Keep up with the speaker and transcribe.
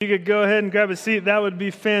You could go ahead and grab a seat. That would be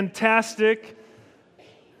fantastic.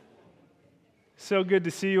 So good to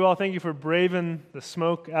see you all. Thank you for braving the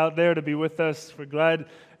smoke out there to be with us. We're glad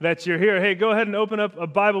that you're here. Hey, go ahead and open up a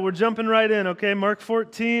Bible. We're jumping right in, okay? Mark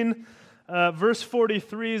 14, verse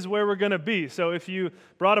 43 is where we're going to be. So if you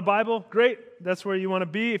brought a Bible, great. That's where you want to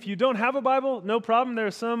be. If you don't have a Bible, no problem. There are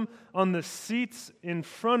some on the seats in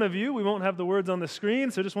front of you. We won't have the words on the screen,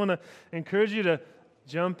 so just want to encourage you to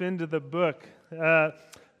jump into the book.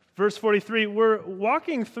 Verse 43, we're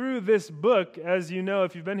walking through this book, as you know,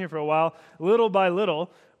 if you've been here for a while, little by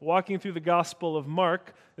little, walking through the Gospel of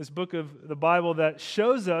Mark, this book of the Bible that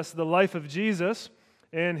shows us the life of Jesus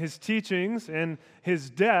and his teachings and his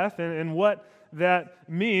death and what that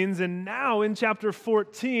means. And now in chapter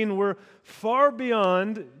 14, we're far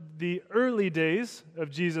beyond the early days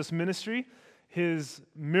of Jesus' ministry, his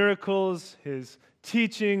miracles, his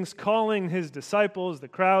teachings, calling his disciples, the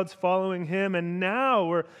crowds following him, and now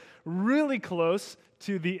we're really close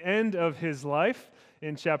to the end of his life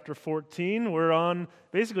in chapter 14. We're on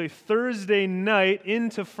basically Thursday night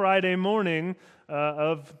into Friday morning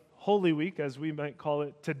of Holy Week, as we might call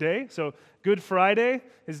it today. So Good Friday,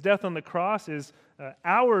 his death on the cross is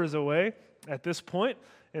hours away at this point.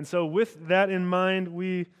 And so with that in mind,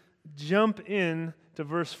 we jump in to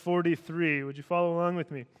verse 43. Would you follow along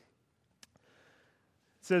with me? It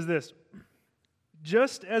says this,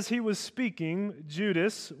 just as he was speaking,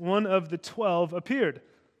 Judas, one of the 12, appeared.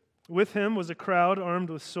 With him was a crowd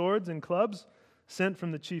armed with swords and clubs, sent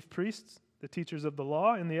from the chief priests, the teachers of the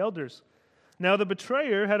law, and the elders. Now the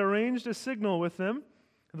betrayer had arranged a signal with them.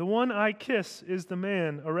 The one I kiss is the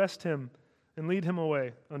man. Arrest him and lead him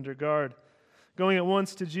away under guard. Going at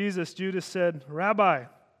once to Jesus, Judas said, Rabbi,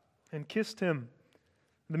 and kissed him.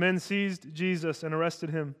 The men seized Jesus and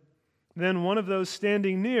arrested him. Then one of those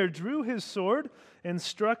standing near drew his sword and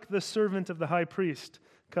struck the servant of the high priest,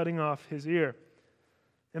 cutting off his ear.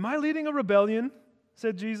 Am I leading a rebellion,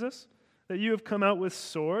 said Jesus, that you have come out with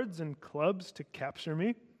swords and clubs to capture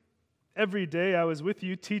me? Every day I was with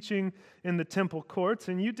you teaching in the temple courts,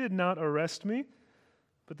 and you did not arrest me,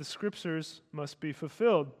 but the scriptures must be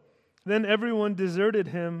fulfilled. Then everyone deserted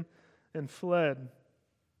him and fled.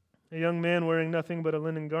 A young man wearing nothing but a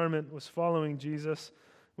linen garment was following Jesus.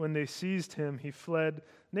 When they seized him, he fled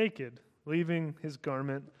naked, leaving his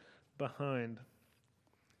garment behind.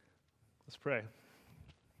 Let's pray.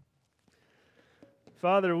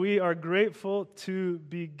 Father, we are grateful to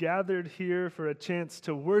be gathered here for a chance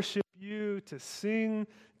to worship you, to sing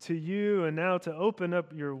to you, and now to open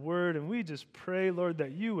up your word. And we just pray, Lord,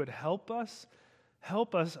 that you would help us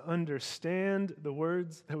understand the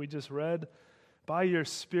words that we just read. By your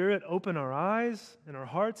Spirit, open our eyes and our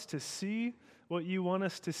hearts to see what you want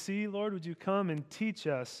us to see. Lord, would you come and teach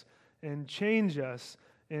us and change us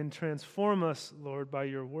and transform us, Lord, by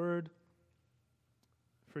your word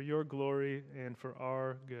for your glory and for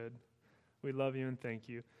our good. We love you and thank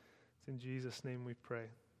you. It's in Jesus' name we pray.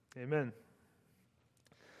 Amen.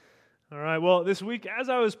 All right, well, this week as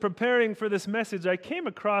I was preparing for this message, I came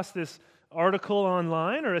across this article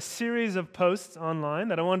online or a series of posts online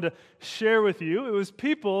that I wanted to share with you. It was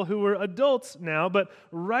people who were adults now, but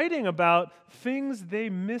writing about things they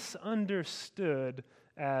misunderstood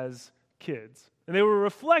as kids. And they were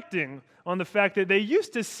reflecting on the fact that they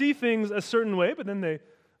used to see things a certain way, but then they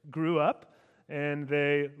grew up and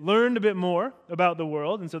they learned a bit more about the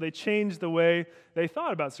world, and so they changed the way they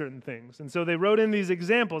thought about certain things. And so they wrote in these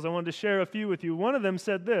examples. I wanted to share a few with you. One of them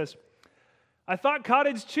said this, I thought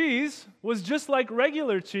cottage cheese was just like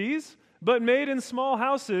regular cheese, but made in small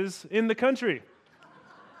houses in the country.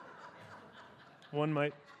 One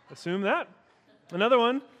might assume that. Another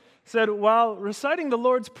one said, while reciting the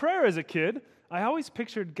Lord's Prayer as a kid, I always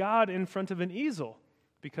pictured God in front of an easel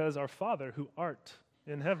because our Father who art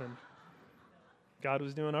in heaven. God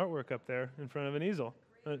was doing artwork up there in front of an easel.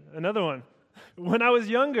 Another one. When I was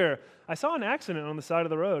younger, I saw an accident on the side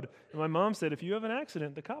of the road, and my mom said, if you have an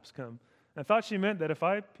accident, the cops come. I thought she meant that if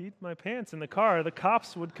I peed my pants in the car, the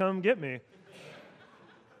cops would come get me.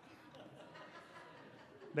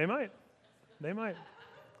 They might.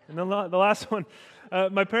 And the last one,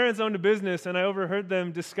 my parents owned a business, and I overheard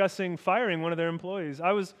them discussing firing one of their employees.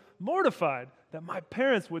 I was mortified that my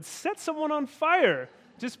parents would set someone on fire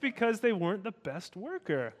just because they weren't the best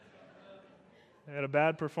worker. I had a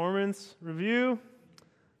bad performance review.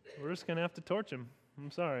 We're just going to have to torch him.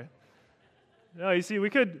 I'm sorry. No, you see, we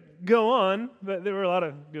could go on, but there were a lot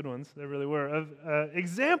of good ones, there really were, of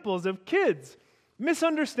examples of kids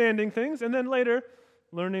misunderstanding things and then later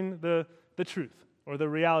learning the truth or the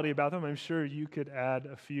reality about them. I'm sure you could add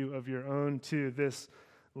a few of your own to this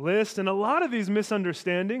list. And a lot of these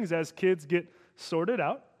misunderstandings as kids get sorted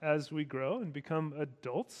out as we grow and become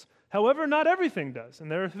adults. However, not everything does.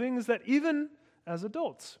 And there are things that even as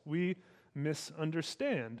adults we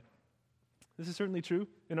misunderstand. This is certainly true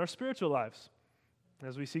in our spiritual lives.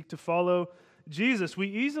 As we seek to follow Jesus, we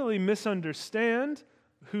easily misunderstand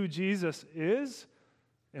who Jesus is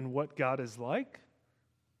and what God is like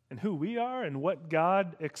and who we are and what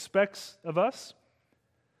God expects of us.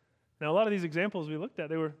 Now, a lot of these examples we looked at,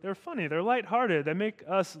 they're funny, they're lighthearted, they make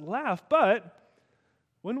us laugh, but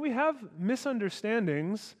when we have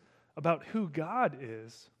misunderstandings about who God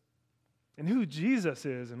is and who Jesus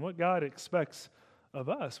is and what God expects of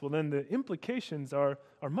us, well, then the implications are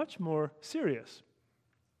much more serious.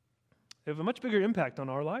 They have a much bigger impact on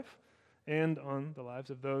our life and on the lives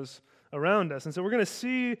of those around us. And so we're going to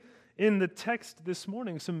see in the text this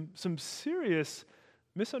morning some serious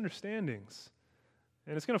misunderstandings.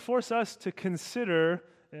 And it's going to force us to consider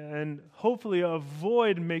and hopefully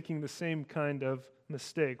avoid making the same kind of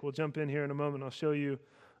mistake. We'll jump in here in a moment. I'll show you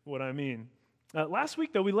what I mean. Last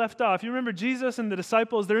week, though, we left off. You remember Jesus and the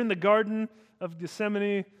disciples, they're in the Garden of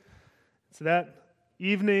Gethsemane. It's that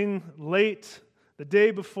evening, late, the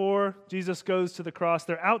day before Jesus goes to the cross.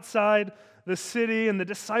 They're outside the city, and the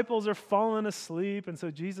disciples are falling asleep. And so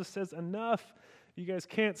Jesus says, enough. You guys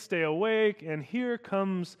can't stay awake. And here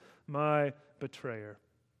comes my betrayer.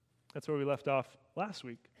 That's where we left off last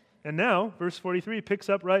week. And now, verse 43 picks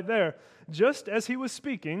up right there. Just as he was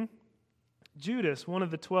speaking, Judas, one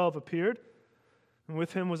of the 12, appeared, and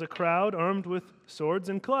with him was a crowd armed with swords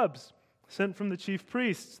and clubs, sent from the chief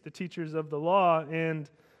priests, the teachers of the law, and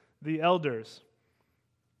the elders.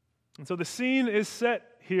 And so the scene is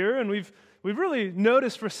set here, and we've really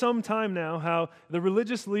noticed for some time now how the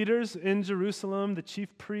religious leaders in Jerusalem, the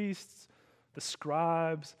chief priests, the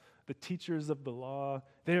scribes, the teachers of the law,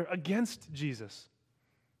 they're against Jesus.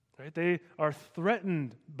 Right? They are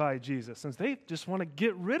threatened by Jesus, and they just want to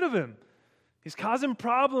get rid of him. He's causing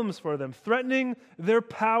problems for them, threatening their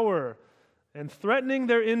power and threatening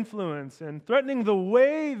their influence and threatening the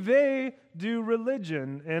way they do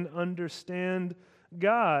religion and understand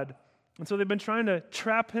God. And so they've been trying to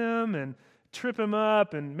trap him and trip him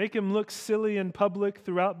up and make him look silly in public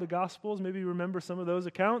throughout the Gospels. Maybe you remember some of those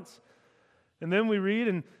accounts. And then we read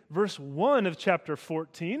in verse 1 of chapter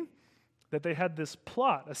 14 that they had this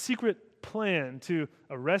plot, a secret plan to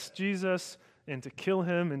arrest Jesus and to kill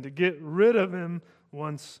him and to get rid of him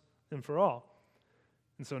once and for all.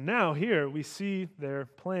 And so now here we see their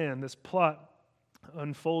plan, this plot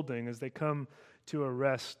unfolding as they come to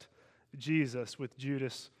arrest Jesus with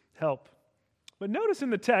Judas' help. But notice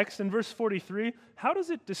in the text, in verse 43, how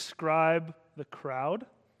does it describe the crowd?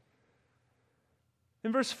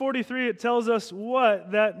 In verse 43, it tells us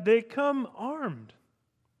what? That they come armed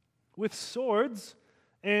with swords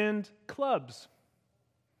and clubs.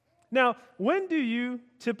 Now, when do you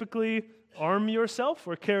typically arm yourself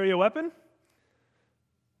or carry a weapon?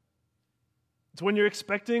 It's when you're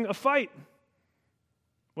expecting a fight,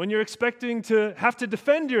 when you're expecting to have to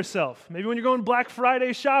defend yourself. Maybe when you're going Black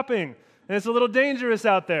Friday shopping and it's a little dangerous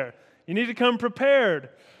out there. You need to come prepared.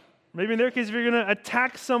 Maybe in their case, if you're going to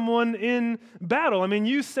attack someone in battle. I mean,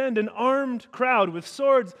 you send an armed crowd with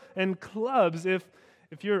swords and clubs if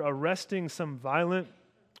you're arresting some violent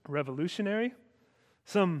revolutionary,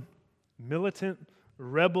 some militant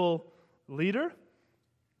rebel leader.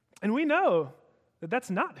 And we know that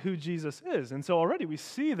that's not who Jesus is. And so already we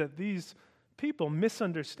see that these people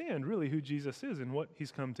misunderstand really who Jesus is and what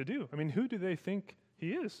he's come to do. I mean, who do they think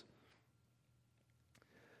he is?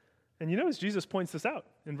 And you notice Jesus points this out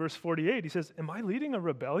in verse 48. He says, "Am I leading a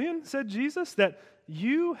rebellion," said Jesus, "that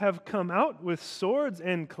you have come out with swords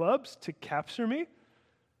and clubs to capture me?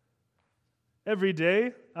 Every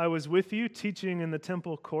day I was with you teaching in the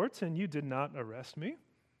temple courts, and you did not arrest me."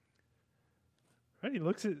 Right? He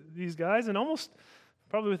looks at these guys and almost,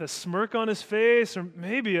 probably with a smirk on his face or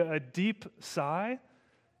maybe a deep sigh,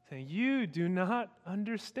 saying, "You do not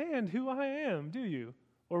understand who I am, do you?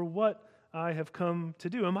 Or what I have come to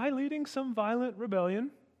do. Am I leading some violent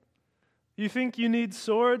rebellion? You think you need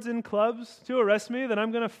swords and clubs to arrest me, that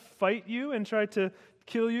I'm going to fight you and try to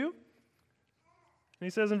kill you?" And he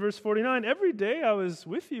says in verse 49, "Every day I was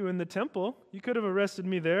with you in the temple. You could have arrested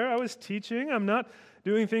me there. I was teaching. I'm not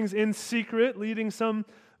doing things in secret, leading some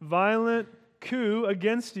violent coup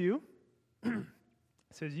against you." He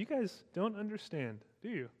says, "You guys don't understand, do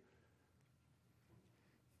you?"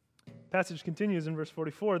 Passage continues in verse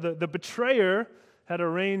 44. The betrayer had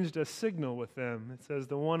arranged a signal with them. It says,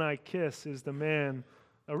 "The one I kiss is the man.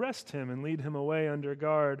 Arrest him and lead him away under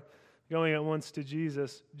guard." Going at once to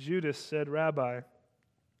Jesus, Judas said, "Rabbi,"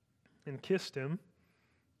 and kissed him.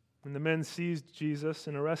 And the men seized Jesus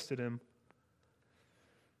and arrested him.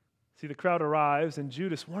 See, the crowd arrives, and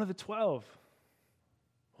Judas, one of the 12,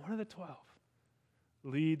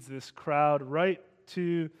 leads this crowd right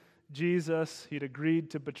to Jesus. He'd agreed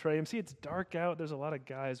to betray him. See, it's dark out. There's a lot of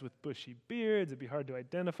guys with bushy beards. It'd be hard to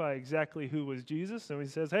identify exactly who was Jesus. So he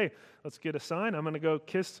says, hey, let's get a sign. I'm going to go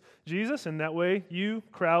kiss Jesus, and that way you,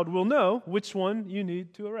 crowd, will know which one you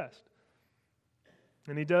need to arrest.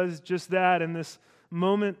 And he does just that in this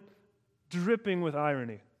moment dripping with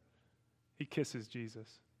irony. He kisses Jesus,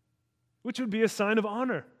 which would be a sign of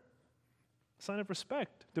honor, a sign of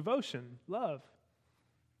respect, devotion, love.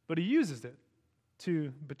 But he uses it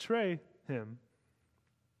to betray him.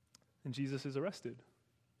 And Jesus is arrested.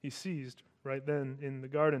 He's seized right then in the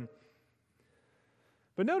garden.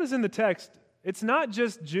 But notice in the text, it's not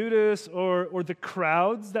just Judas or the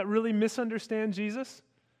crowds that really misunderstand Jesus.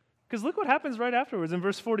 Because look what happens right afterwards in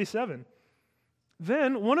verse 47.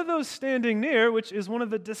 Then one of those standing near, which is one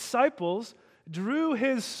of the disciples, drew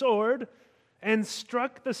his sword and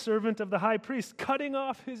struck the servant of the high priest, cutting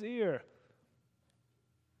off his ear.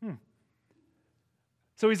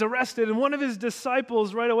 So he's arrested, and one of his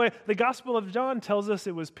disciples right away, the Gospel of John tells us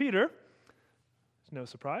it was Peter. It's no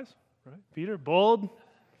surprise, right? Peter, bold,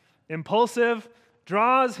 impulsive,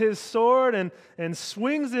 draws his sword and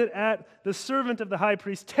swings it at the servant of the high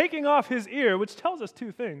priest, taking off his ear, which tells us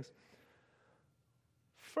two things.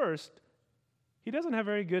 First, he doesn't have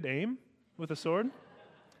very good aim with a sword,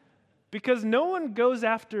 because no one goes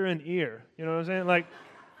after an ear. You know what I'm saying? Like,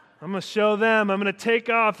 I'm going to show them, I'm going to take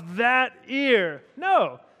off that ear.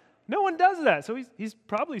 No one does that. So he's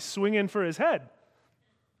probably swinging for his head.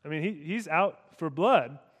 I mean, he's out for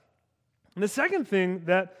blood. And the second thing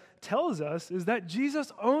that tells us is that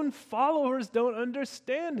Jesus' own followers don't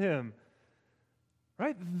understand him.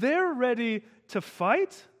 Right? They're ready to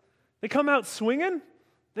fight. They come out swinging.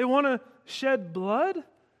 They want to shed blood.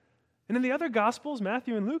 And in the other Gospels,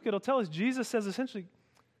 Matthew and Luke, it'll tell us Jesus says essentially,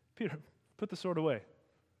 Peter, put the sword away.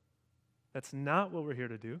 That's not what we're here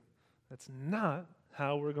to do. That's not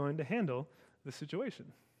how we're going to handle the situation.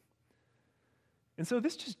 And so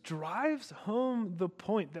this just drives home the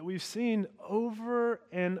point that we've seen over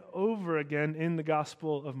and over again in the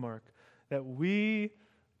Gospel of Mark, that we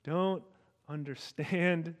don't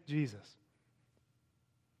understand Jesus.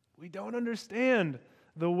 We don't understand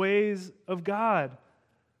the ways of God.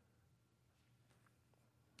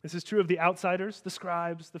 This is true of the outsiders, the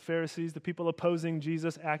scribes, the Pharisees, the people opposing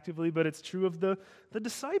Jesus actively, but it's true of the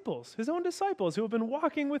disciples, his own disciples who have been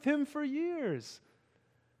walking with him for years.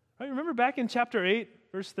 Right? Remember back in chapter 8,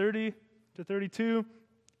 verse 30 to 32,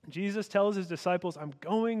 Jesus tells his disciples, I'm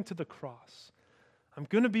going to the cross. I'm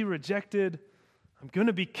going to be rejected. I'm going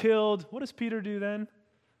to be killed. What does Peter do then?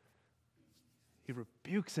 He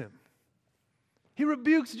rebukes him. He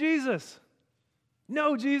rebukes Jesus.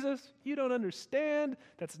 No, Jesus, you don't understand.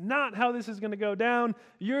 That's not how this is going to go down.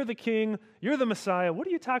 You're the king. You're the Messiah. What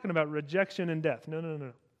are you talking about? Rejection and death.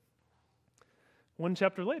 No. One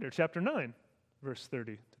chapter later, chapter 9, verse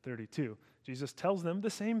 30 to 32, Jesus tells them the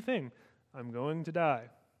same thing. I'm going to die.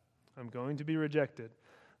 I'm going to be rejected.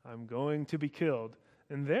 I'm going to be killed.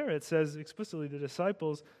 And there it says explicitly the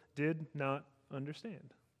disciples did not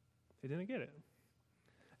understand. They didn't get it.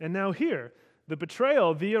 And now here, the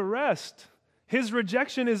betrayal, the arrest, his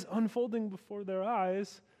rejection is unfolding before their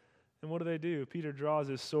eyes. And what do? Peter draws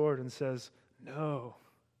his sword and says, no,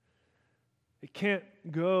 it can't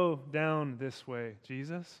go down this way,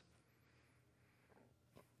 Jesus.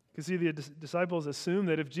 Because see, the disciples assume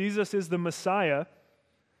that if Jesus is the Messiah,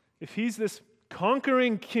 if he's this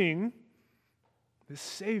conquering king, this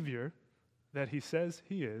Savior that he says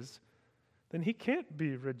he is, then he can't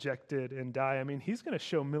be rejected and die. I mean, he's going to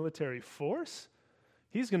show military force.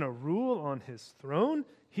 He's going to rule on his throne.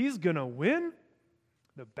 He's going to win.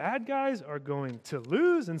 The bad guys are going to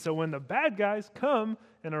lose. And so when the bad guys come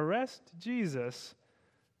and arrest Jesus,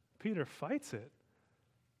 Peter fights it.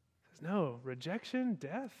 He says, no, rejection,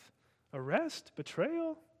 death, arrest,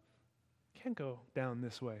 betrayal can't go down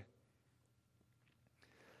this way.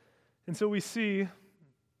 And so we see,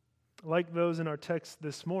 like those in our text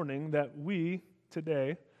this morning, that we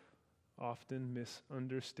today often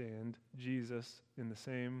misunderstand Jesus in the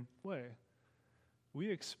same way.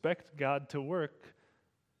 We expect God to work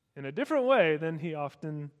in a different way than he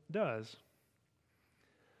often does.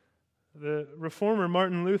 The reformer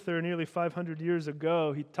Martin Luther, nearly 500 years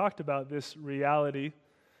ago, he talked about this reality,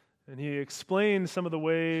 and he explained some of the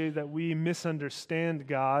way that we misunderstand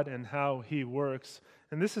God and how he works.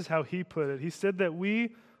 And this is how he put it. He said that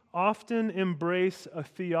we often embrace a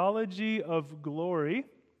theology of glory,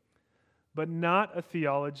 but not a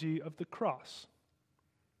theology of the cross.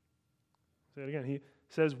 Say it again. He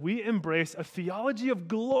says we embrace a theology of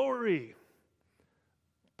glory,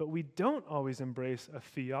 but we don't always embrace a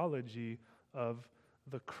theology of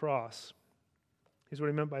the cross. Here's what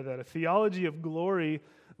he meant by that. A theology of glory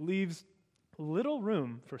leaves little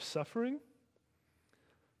room for suffering,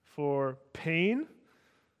 for pain.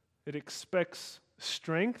 It expects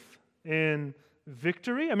strength and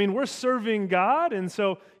victory. I mean, we're serving God, and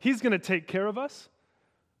so He's going to take care of us.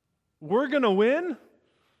 We're going to win.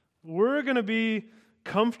 We're going to be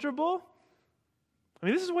comfortable. I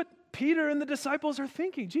mean, this is what Peter and the disciples are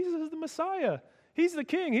thinking. Jesus is the Messiah. He's the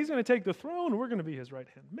king. He's going to take the throne. We're going to be His right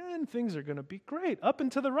hand man. Things are going to be great. Up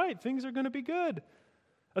and to the right, things are going to be good.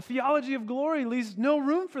 A theology of glory leaves no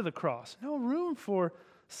room for the cross, no room for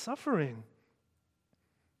suffering.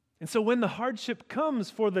 And so when the hardship comes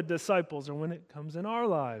for the disciples, or when it comes in our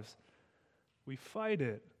lives, we fight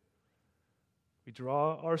it. We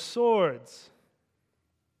draw our swords.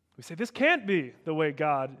 We say, this can't be the way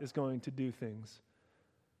God is going to do things.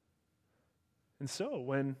 And so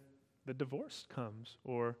when the divorce comes,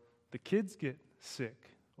 or the kids get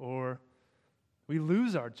sick, or we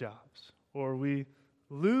lose our jobs, or we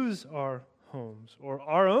lose our homes, or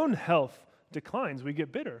our own health declines, we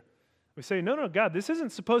get bitter. We say, no, God, this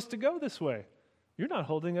isn't supposed to go this way. You're not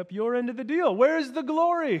holding up your end of the deal. Where's the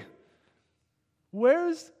glory?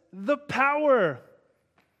 Where's the power?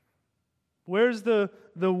 Where's the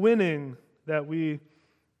winning that we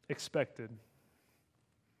expected?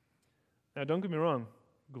 Now, don't get me wrong.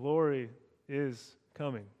 Glory is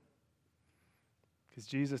coming. Because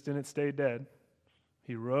Jesus didn't stay dead.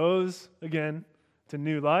 He rose again to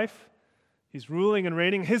new life. He's ruling and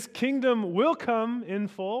reigning. His kingdom will come in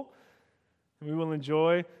full. And we will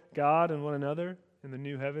enjoy God and one another in the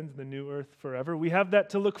new heavens and the new earth forever. We have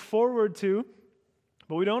that to look forward to,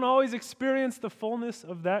 but we don't always experience the fullness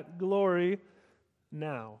of that glory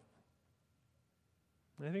now.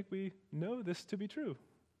 And I think we know this to be true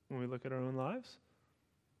when we look at our own lives.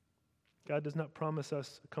 God does not promise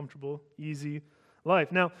us a comfortable, easy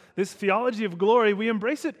life. Now, this theology of glory, we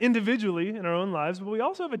embrace it individually in our own lives, but we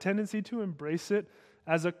also have a tendency to embrace it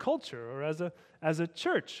as a culture or as a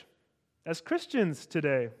church. As Christians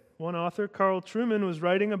today, one author, Carl Trueman, was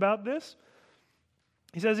writing about this.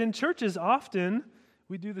 He says, in churches often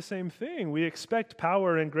we do the same thing. We expect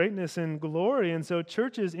power and greatness and glory, and so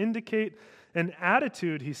churches indicate an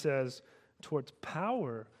attitude, he says, towards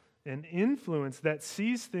power and influence that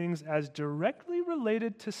sees things as directly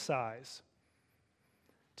related to size,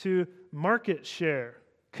 to market share,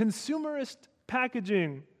 consumerist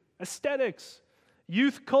packaging, aesthetics,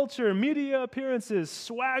 youth culture, media appearances,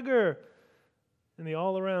 swagger, and the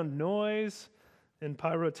all-around noise and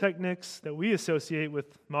pyrotechnics that we associate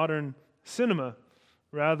with modern cinema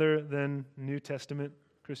rather than New Testament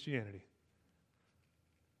Christianity.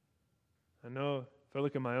 I know if I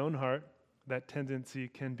look at my own heart, that tendency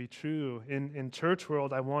can be true. In church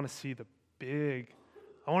world, I want to see the big.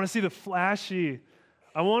 I want to see the flashy.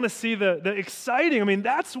 I want to see the exciting. I mean,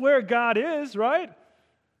 that's where God is, right?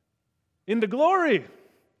 In the glory.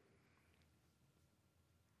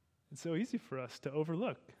 It's so easy for us to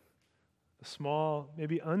overlook the small,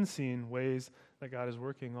 maybe unseen ways that God is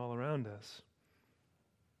working all around us.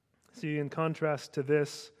 See, in contrast to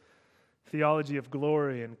this theology of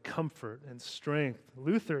glory and comfort and strength,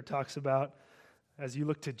 Luther talks about, as you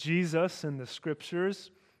look to Jesus in the Scriptures,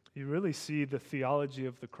 you really see the theology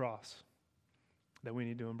of the cross that we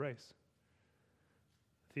need to embrace.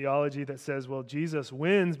 Theology that says, well, Jesus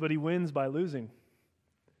wins, but He wins by losing.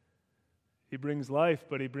 He brings life,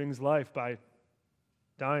 but He brings life by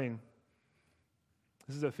dying.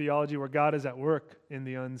 This is a theology where God is at work in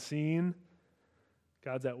the unseen.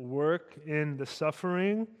 God's at work in the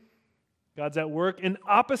suffering. God's at work in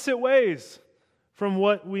opposite ways from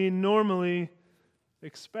what we normally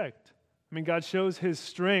expect. I mean, God shows His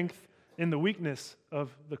strength in the weakness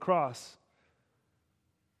of the cross.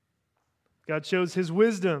 God shows His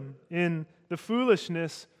wisdom in the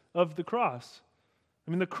foolishness of the cross.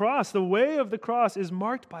 I mean, the cross, the way of the cross is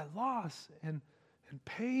marked by loss and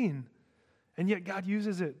pain. And yet God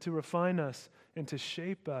uses it to refine us and to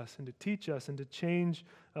shape us and to teach us and to change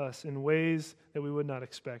us in ways that we would not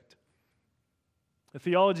expect. The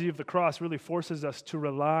theology of the cross really forces us to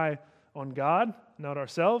rely on God, not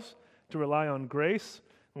ourselves, to rely on grace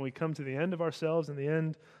when we come to the end of ourselves and the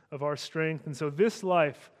end of our strength. And so this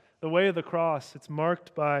life, the way of the cross, it's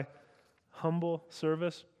marked by humble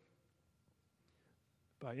service,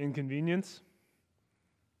 by inconvenience,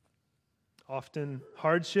 often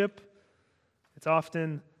hardship. It's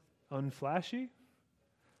often unflashy.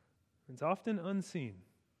 It's often unseen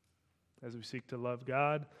as we seek to love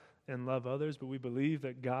God and love others, but we believe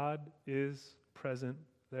that God is present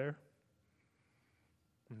there.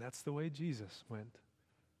 And that's the way Jesus went.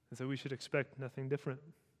 And so we should expect nothing different.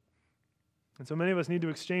 And so many of us need to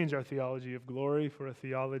exchange our theology of glory for a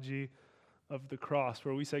theology of the cross,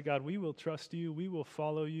 where we say, God, we will trust you, we will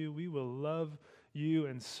follow you, we will love you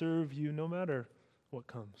and serve you no matter what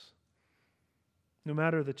comes, no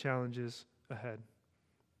matter the challenges ahead.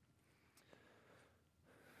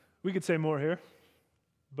 We could say more here,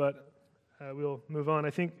 but we'll move on.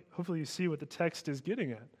 I think hopefully you see what the text is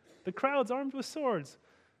getting at. The crowd's armed with swords.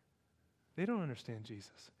 They don't understand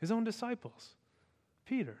Jesus. His own disciples.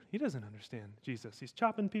 Peter, he doesn't understand Jesus. He's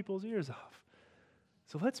chopping people's ears off.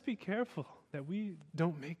 So let's be careful that we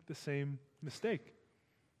don't make the same mistake.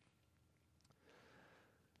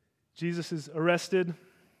 Jesus is arrested.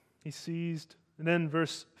 He's seized. And then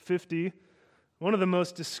verse 50, one of the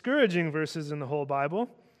most discouraging verses in the whole Bible.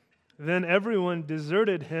 Then everyone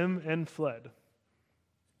deserted him and fled.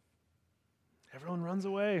 Everyone runs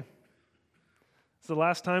away. It's the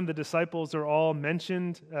last time the disciples are all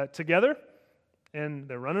mentioned together, and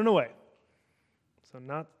they're running away. So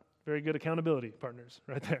not very good accountability partners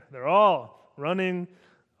right there. They're all running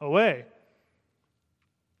away.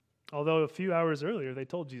 Although a few hours earlier they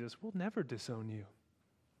told Jesus, we'll never disown you.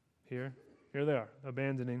 Here they are,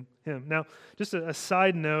 abandoning him. Now, just a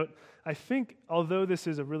side note, I think although this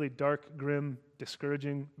is a really dark, grim,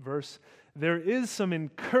 discouraging verse, there is some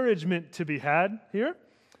encouragement to be had here,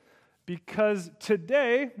 because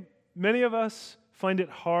today, many of us find it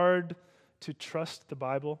hard to trust the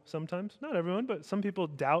Bible sometimes. Not everyone, but some people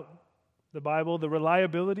doubt the Bible, the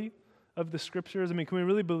reliability of the Scriptures. I mean, can we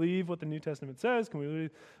really believe what the New Testament says? Can we really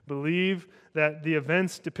believe that the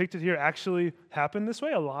events depicted here actually happened this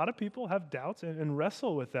way? A lot of people have doubts and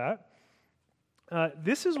wrestle with that.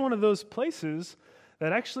 This is one of those places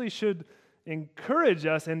that actually should encourage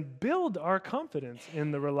us and build our confidence in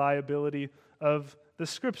the reliability of the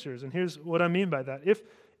Scriptures. And here's what I mean by that.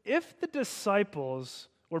 If the disciples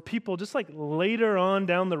or people just like later on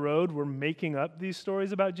down the road were making up these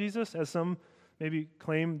stories about Jesus, as some maybe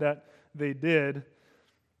claim that they did,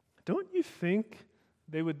 don't you think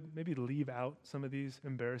they would maybe leave out some of these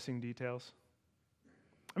embarrassing details?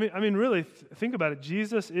 I mean, really, think about it.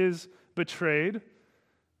 Jesus is betrayed.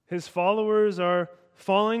 His followers are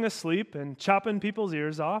falling asleep and chopping people's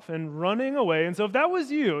ears off and running away. And so if that was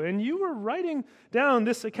you, and you were writing down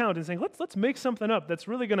this account and saying, let's make something up that's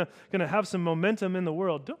really gonna have some momentum in the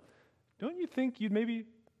world, don't you think you'd maybe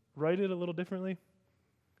write it a little differently?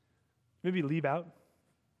 Maybe leave out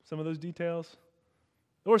some of those details?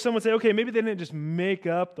 Or some would say, okay, maybe they didn't just make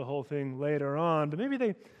up the whole thing later on, but maybe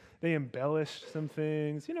they embellished some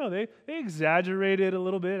things. You know, they exaggerated a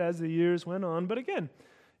little bit as the years went on. But again,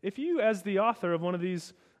 if you, as the author of one of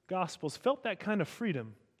these Gospels, felt that kind of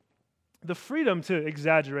freedom, the freedom to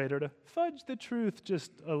exaggerate or to fudge the truth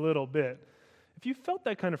just a little bit, if you felt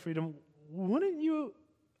that kind of freedom, wouldn't you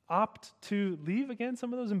opt to leave, again,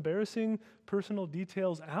 some of those embarrassing personal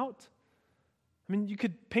details out? I mean, you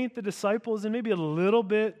could paint the disciples in maybe a little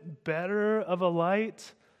bit better of a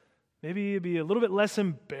light. Maybe it'd be a little bit less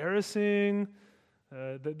embarrassing.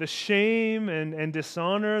 The shame and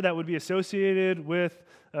dishonor that would be associated with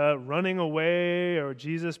running away or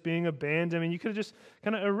Jesus being abandoned. I mean, you could have just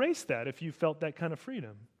kind of erased that if you felt that kind of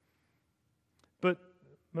freedom. But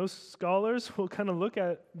most scholars will kind of look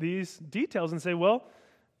at these details and say, well,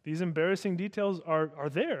 these embarrassing details are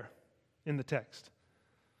there in the text.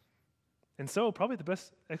 And so probably the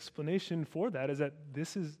best explanation for that is that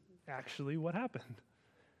this is actually what happened.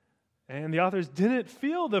 And the authors didn't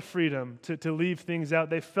feel the freedom to leave things out.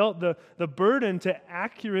 They felt the burden to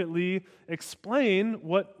accurately explain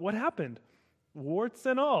what happened, warts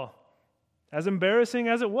and all. As embarrassing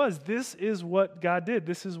as it was, this is what God did.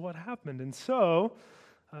 This is what happened. And so,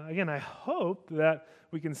 again, I hope that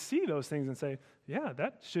we can see those things and say, yeah,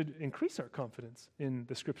 that should increase our confidence in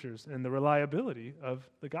the Scriptures and the reliability of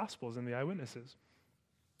the Gospels and the eyewitnesses.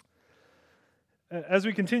 As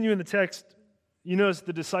we continue in the text, you notice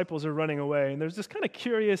the disciples are running away, and there's this kind of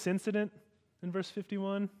curious incident in verse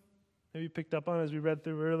 51. Maybe you picked up on as we read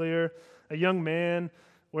through earlier. A young man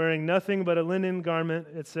wearing nothing but a linen garment,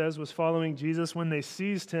 it says, was following Jesus when they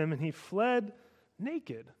seized him, and he fled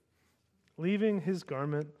naked, leaving his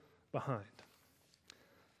garment behind.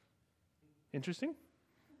 Interesting.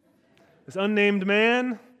 This unnamed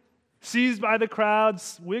man, seized by the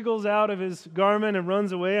crowds, wiggles out of his garment and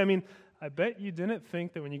runs away. I mean, I bet you didn't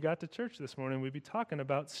think that when you got to church this morning, we'd be talking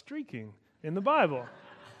about streaking in the Bible.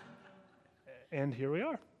 And here we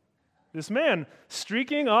are. This man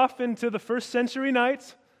streaking off into the first century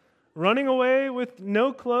night, running away with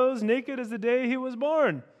no clothes, naked as the day he was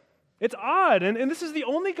born. It's odd, and this is the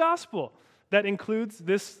only gospel that includes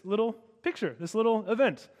this little picture, this little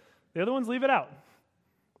event. The other ones leave it out.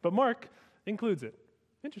 But Mark includes it.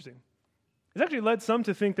 Interesting. It's actually led some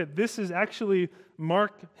to think that this is actually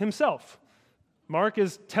Mark himself. Mark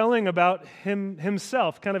is telling about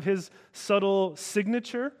himself, kind of his subtle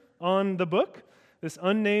signature on the book. This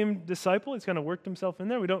unnamed disciple, he's kind of worked himself in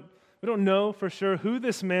there. We don't know for sure who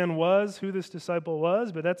this man was, who this disciple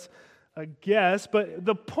was, but that's a guess. But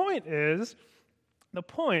the point is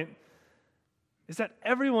that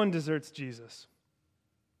everyone deserts Jesus.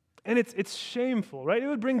 And it's shameful, right? It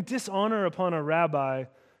would bring dishonor upon a rabbi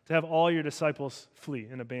to have all your disciples flee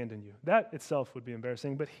and abandon you. That itself would be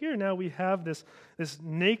embarrassing. But here now we have this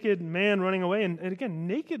naked man running away. And again,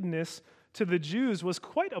 nakedness to the Jews was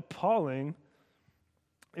quite appalling.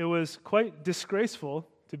 It was quite disgraceful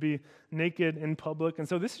to be naked in public. And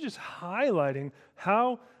so this is just highlighting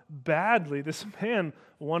how badly this man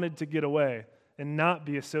wanted to get away and not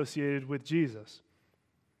be associated with Jesus.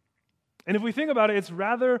 And if we think about it, it's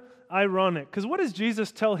rather ironic. Because what does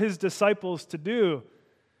Jesus tell his disciples to do?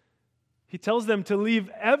 He tells them to leave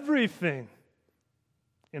everything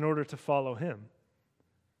in order to follow him.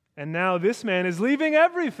 And now this man is leaving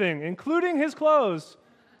everything, including his clothes,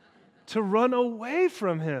 to run away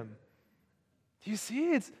from him. Do you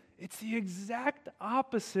see? It's the exact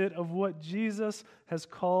opposite of what Jesus has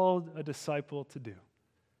called a disciple to do.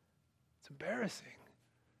 It's embarrassing.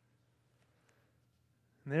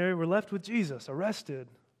 And there we're left with Jesus, arrested,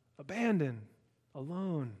 abandoned,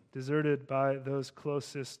 alone, deserted by those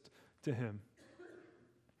closest to him.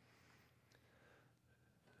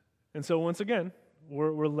 And so once again,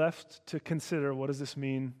 we're left to consider, what does this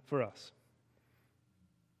mean for us?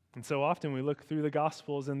 And so often we look through the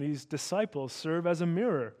Gospels, and these disciples serve as a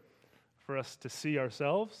mirror for us to see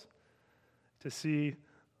ourselves, to see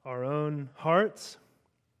our own hearts.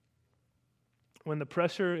 When the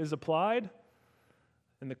pressure is applied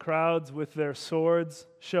and the crowds with their swords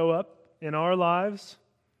show up in our lives,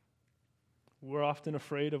 we're often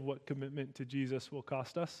afraid of what commitment to Jesus will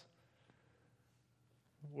cost us.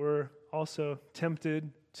 We're also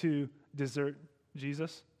tempted to desert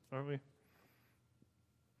Jesus, aren't we?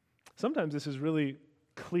 Sometimes this is really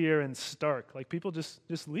clear and stark. Like people just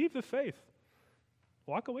leave the faith.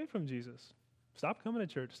 Walk away from Jesus. Stop coming to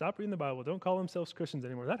church. Stop reading the Bible. Don't call themselves Christians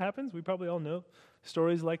anymore. That happens. We probably all know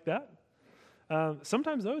stories like that.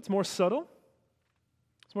 Sometimes, though, it's more subtle.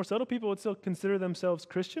 It's more subtle. People would still consider themselves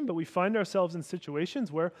Christian, but we find ourselves in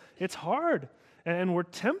situations where it's hard, and we're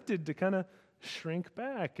tempted to kind of shrink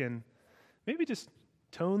back and maybe just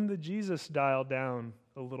tone the Jesus dial down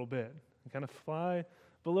a little bit and kind of fly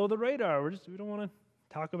below the radar. We don't want to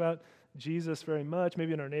talk about Jesus very much,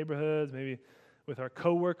 maybe in our neighborhoods, maybe with our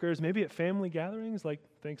coworkers, maybe at family gatherings like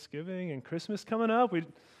Thanksgiving and Christmas coming up.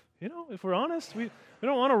 If we're honest, we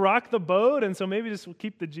don't want to rock the boat, and so maybe just we'll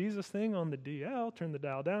keep the Jesus thing on the DL, turn the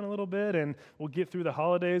dial down a little bit, and we'll get through the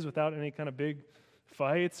holidays without any kind of big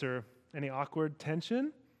fights or any awkward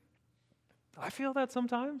tension. I feel that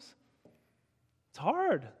sometimes. It's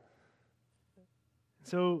hard.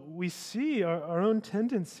 So we see our own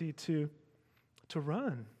tendency to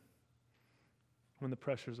run when the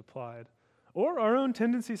pressure is applied. Or our own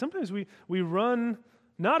tendency, sometimes we run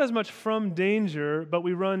not as much from danger, but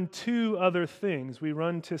we run to other things. We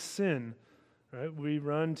run to sin, right? We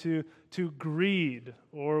run to greed,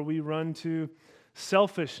 or we run to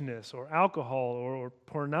selfishness, or alcohol, or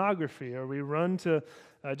pornography, or we run to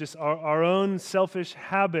just our own selfish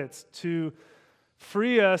habits to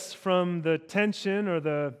free us from the tension or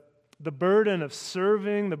the burden of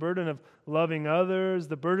serving, the burden of loving others,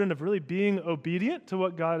 the burden of really being obedient to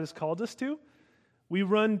what God has called us to. We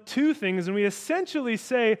run to things and we essentially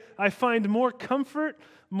say, I find more comfort,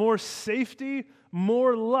 more safety,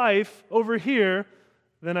 more life over here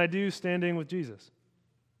than I do standing with Jesus.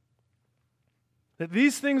 That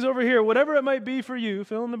these things over here, whatever it might be for you,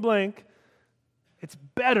 fill in the blank, it's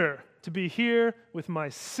better to be here with my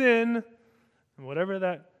sin, and whatever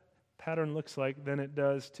that pattern looks like, than it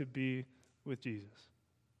does to be with Jesus.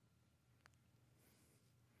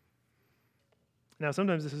 Now,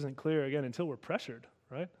 sometimes this isn't clear, again, until we're pressured,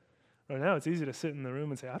 right? Right now, it's easy to sit in the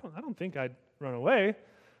room and say, I don't think I'd run away.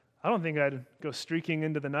 I don't think I'd go streaking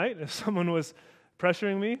into the night if someone was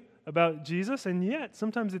pressuring me about Jesus. And yet,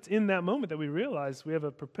 sometimes it's in that moment that we realize we have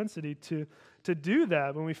a propensity to do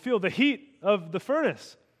that when we feel the heat of the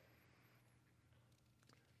furnace.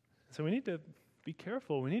 So we need to be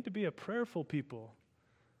careful. We need to be a prayerful people.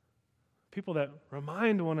 People that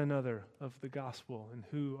remind one another of the gospel and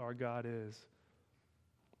who our God is.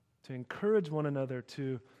 To encourage one another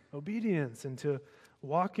to obedience and to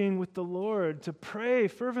walking with the Lord, to pray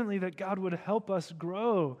fervently that God would help us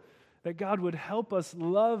grow that God would help us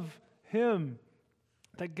love Him,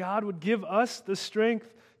 that God would give us the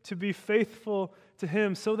strength to be faithful to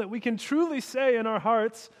Him so that we can truly say in our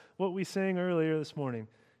hearts what we sang earlier this morning,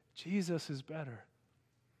 Jesus is better.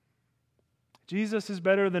 Jesus is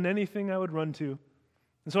better than anything I would run to.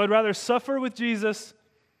 And so I'd rather suffer with Jesus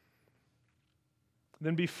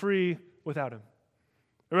than be free without Him.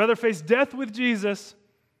 I'd rather face death with Jesus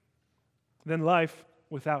than life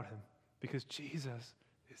without Him, because Jesus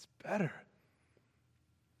is better.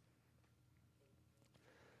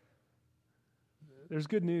 There's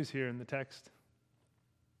good news here in the text,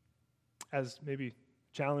 as maybe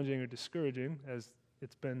challenging or discouraging as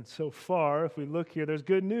it's been so far. If we look here, there's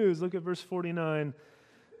good news. Look at verse 49.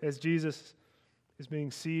 As Jesus is being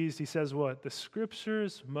seized, He says what? The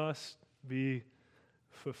Scriptures must be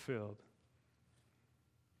fulfilled.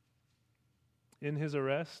 In His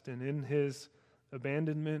arrest and in His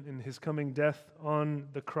abandonment and His coming death on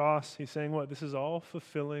the cross, He's saying what? This is all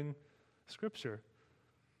fulfilling Scripture.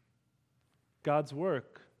 God's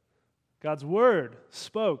work, God's word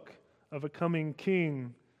spoke of a coming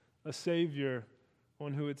king, a savior,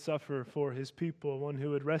 one who would suffer for His people, one who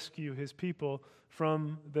would rescue His people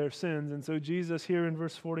from their sins. And so Jesus here in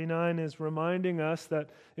verse 49 is reminding us that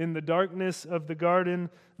in the darkness of the garden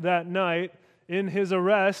that night, in His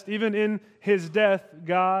arrest, even in His death,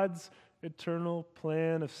 God's eternal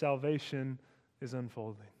plan of salvation is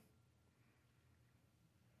unfolding.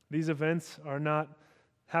 These events are not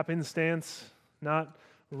happenstance, not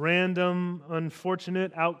random,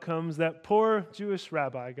 unfortunate outcomes. That poor Jewish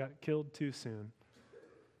rabbi got killed too soon.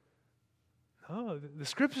 No, the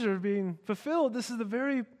Scriptures are being fulfilled. This is the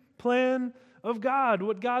very plan of God.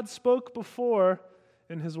 What God spoke before,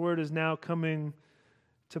 and His word is now coming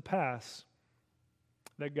to pass.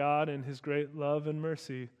 That God, in His great love and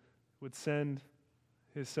mercy, would send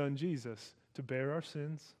His Son Jesus to bear our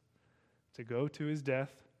sins, to go to His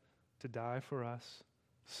death, to die for us,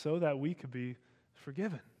 so that we could be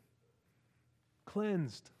forgiven,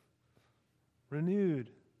 cleansed, renewed,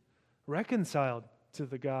 reconciled to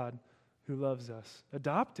the God who loves us,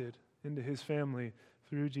 adopted into His family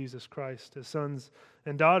through Jesus Christ as sons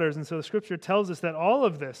and daughters. And so the Scripture tells us that all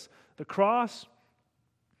of this, the cross,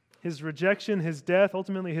 His rejection, His death,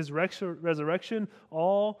 ultimately His resurrection,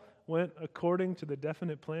 all went according to the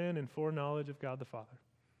definite plan and foreknowledge of God the Father.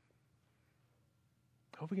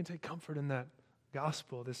 I hope we can take comfort in that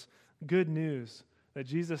gospel, this good news that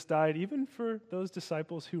Jesus died even for those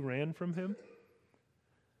disciples who ran from Him.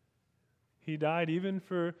 He died even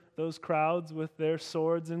for those crowds with their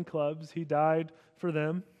swords and clubs. He died for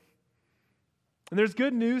them. And there's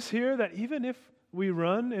good news here that even if we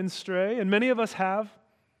run and stray, and many of us have,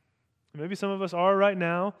 maybe some of us are right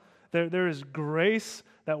now, there is grace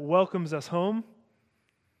that welcomes us home.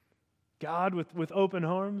 God with open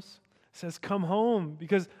arms says, come home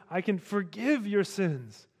because I can forgive your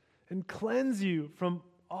sins and cleanse you from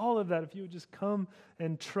all of that if you would just come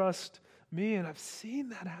and trust me. And I've seen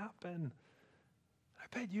that happen.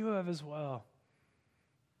 I bet you have as well.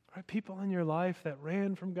 Right? People in your life that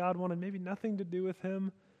ran from God, wanted maybe nothing to do with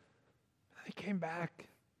Him, they came back.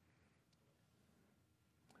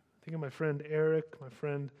 Think of my friend Eric, my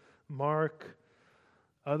friend Mark,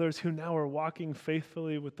 others who now are walking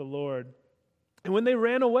faithfully with the Lord. And when they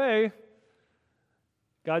ran away,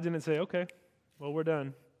 God didn't say, okay, well, we're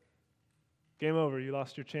done. Game over, you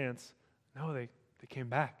lost your chance. No, they came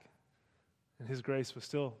back. And His grace was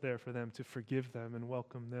still there for them to forgive them and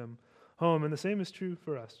welcome them home. And the same is true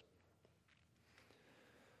for us.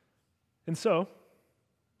 And so,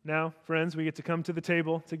 now, friends, we get to come to the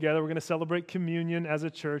table together. We're going to celebrate communion as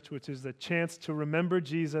a church, which is the chance to remember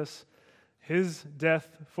Jesus, His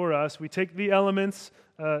death for us. We take the elements,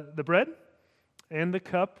 the bread and the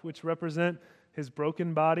cup, which represent His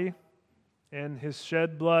broken body and His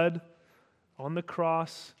shed blood on the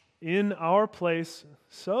cross in our place,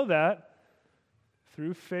 so that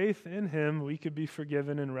through faith in Him, we could be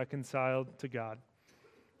forgiven and reconciled to God.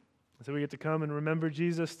 So we get to come and remember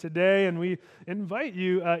Jesus today, and we invite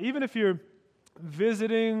you, even if you're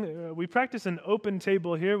visiting, we practice an open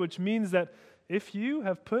table here, which means that if you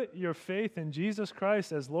have put your faith in Jesus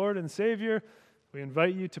Christ as Lord and Savior, we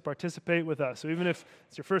invite you to participate with us. So even if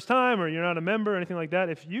it's your first time or you're not a member or anything like that,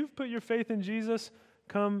 if you've put your faith in Jesus,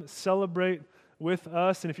 come celebrate with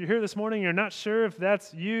us. And if you're here this morning, you're not sure if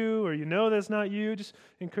that's you or you know that's not you, just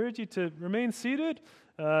encourage you to remain seated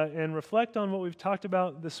and reflect on what we've talked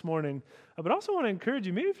about this morning. But also want to encourage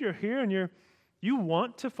you, maybe if you're here and you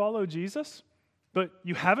want to follow Jesus, but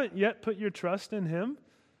you haven't yet put your trust in Him,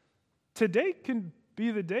 today can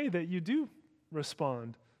be the day that you do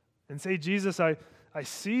respond and say, Jesus, I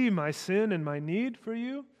see my sin and my need for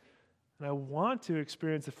you, And I want to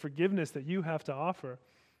experience the forgiveness that you have to offer.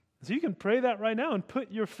 So you can pray that right now and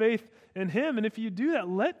put your faith in him. And if you do that,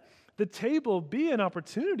 let the table be an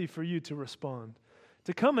opportunity for you to respond,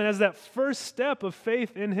 to come and as that first step of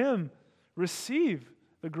faith in him, receive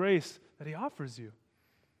the grace that he offers you.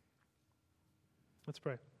 Let's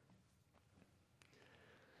pray.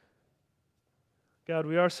 God,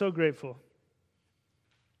 we are so grateful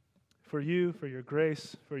for you, for your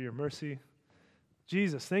grace, for your mercy.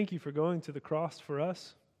 Jesus, thank you for going to the cross for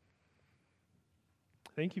us.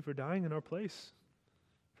 Thank you for dying in our place,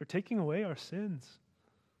 for taking away our sins,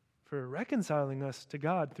 for reconciling us to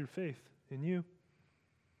God through faith in you.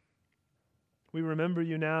 We remember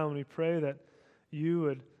you now and we pray that you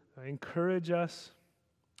would encourage us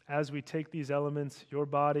as we take these elements, your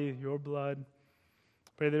body, your blood.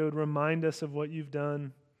 Pray that it would remind us of what you've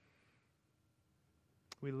done.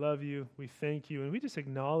 We love you, we thank you, and we just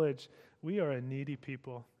acknowledge we are a needy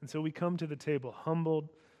people. And so we come to the table humbled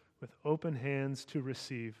with open hands to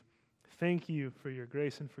receive. Thank you for your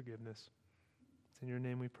grace and forgiveness. It's in your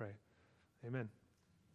name we pray. Amen.